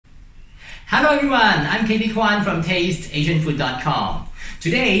Hello everyone, I'm Katie Kwan from TasteAsianFood.com.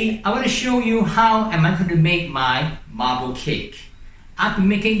 Today, I want to show you how I'm going to make my marble cake. I've been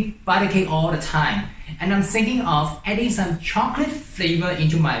making butter cake all the time, and I'm thinking of adding some chocolate flavor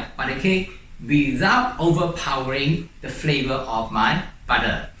into my butter cake without overpowering the flavor of my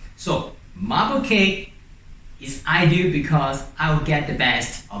butter. So, marble cake is ideal because I'll get the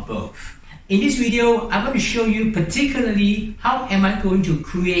best of both. In this video, I'm going to show you particularly how am I going to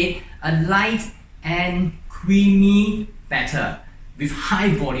create a light and creamy batter with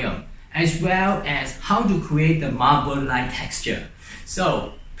high volume, as well as how to create the marble-like texture.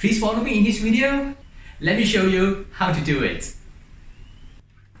 So please follow me in this video. Let me show you how to do it.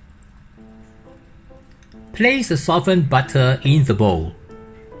 Place the softened butter in the bowl.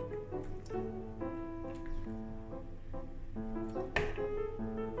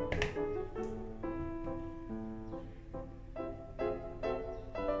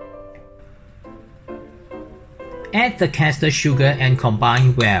 Add the caster sugar and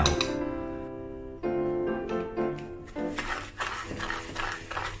combine well.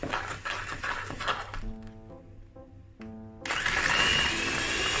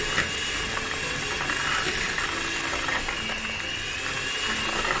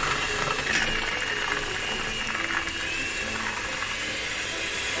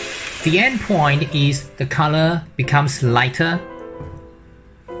 The end point is the color becomes lighter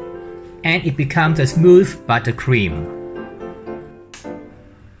and it becomes a smooth buttercream.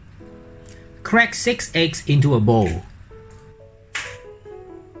 Crack 6 eggs into a bowl.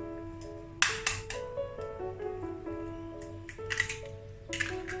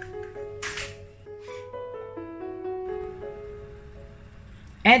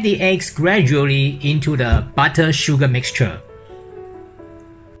 Add the eggs gradually into the butter-sugar mixture.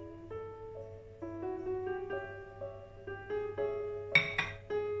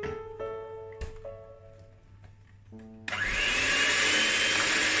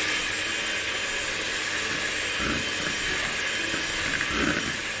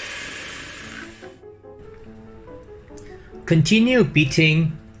 Continue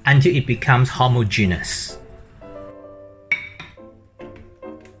beating until it becomes homogeneous.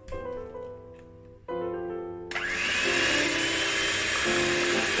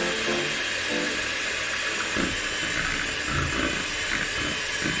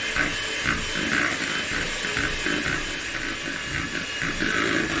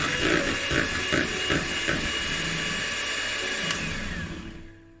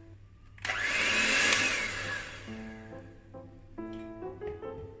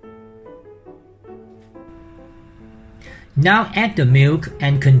 Now add the milk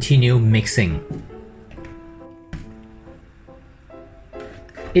and continue mixing.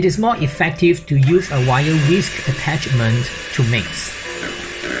 It is more effective to use a wire whisk attachment to mix,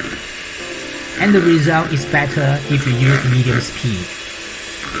 and the result is better if you use medium speed.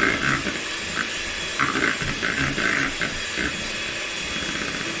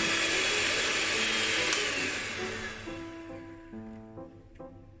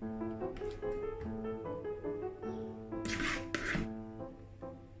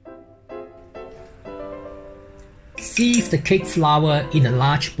 Sieve the cake flour in a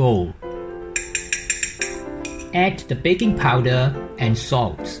large bowl. Add the baking powder and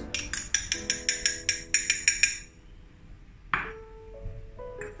salt.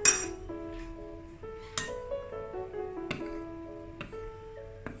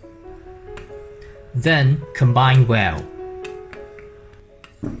 Then combine well.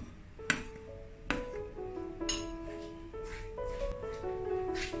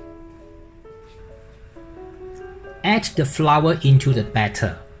 Add the flour into the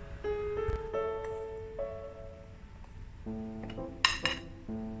batter.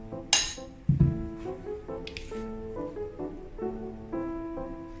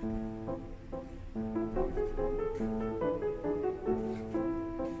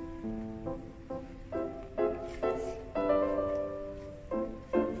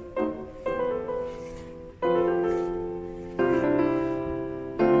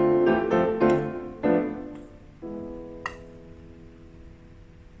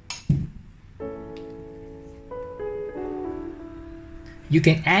 You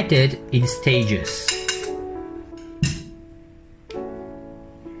can add it in stages.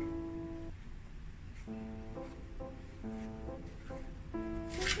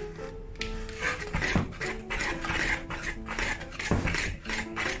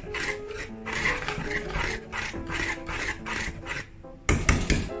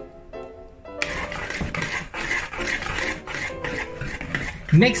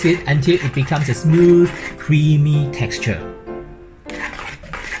 Mix it until it becomes a smooth, creamy texture.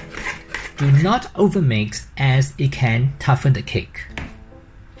 Do not overmix as it can toughen the cake.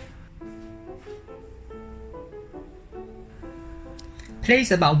 Place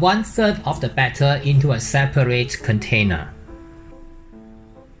about 1/3 of the batter into a separate container.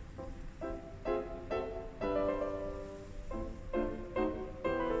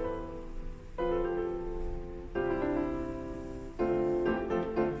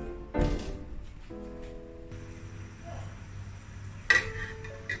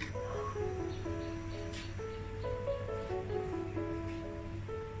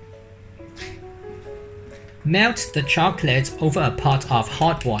 Melt the chocolate over a pot of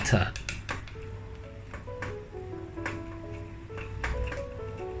hot water.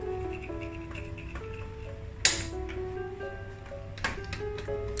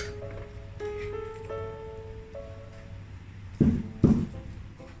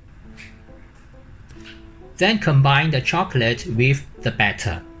 Then combine the chocolate with the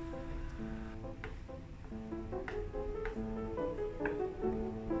batter.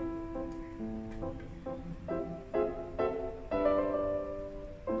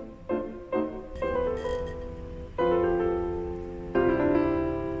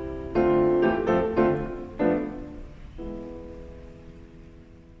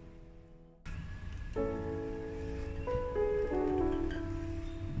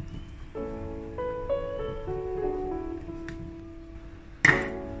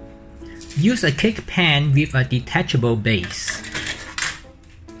 Use a cake pan with a detachable base.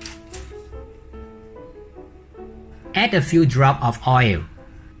 Add a few drops of oil.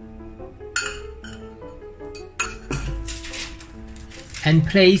 And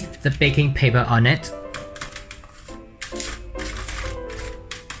place the baking paper on it.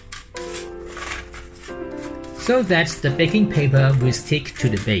 So that the baking paper will stick to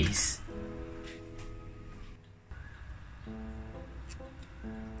the base.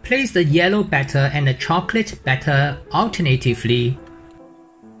 Place the yellow batter and the chocolate batter alternatively.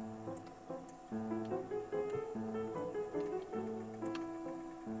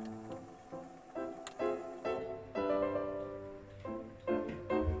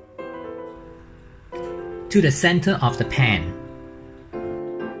 To the center of the pan.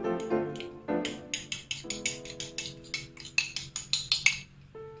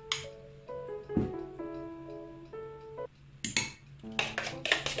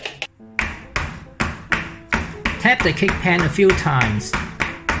 Tap the cake pan a few times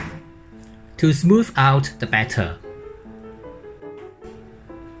to smooth out the batter.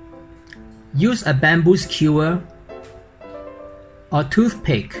 Use a bamboo skewer or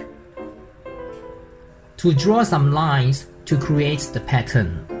toothpick to draw some lines to create the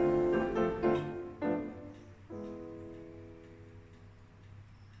pattern.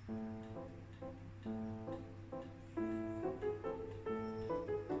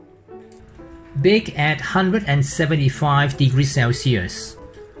 Bake at 175 degrees Celsius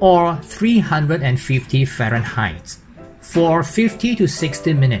or 350 Fahrenheit for 50 to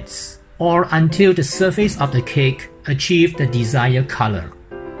 60 minutes or until the surface of the cake achieves the desired color.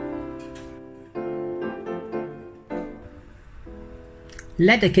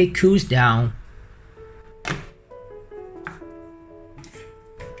 Let the cake cool down.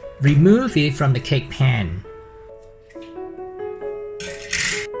 Remove it from the cake pan.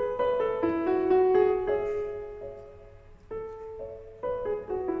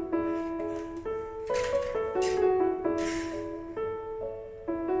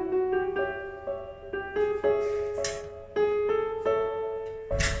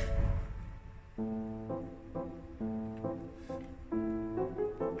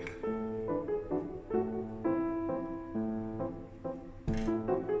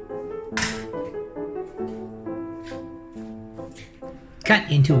 Cut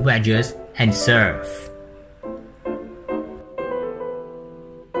into wedges and serve.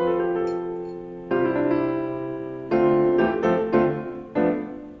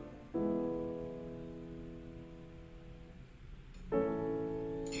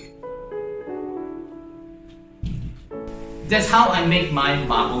 That's how I make my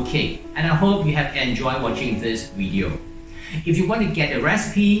marble cake, and I hope you have enjoyed watching this video. If you want to get the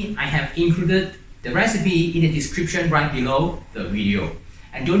recipe, I have included the recipe in the description right below the video.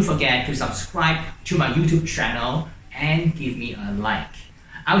 And don't forget to subscribe to my YouTube channel and give me a like.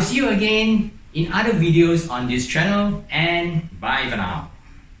 I'll see you again in other videos on this channel, and bye for now.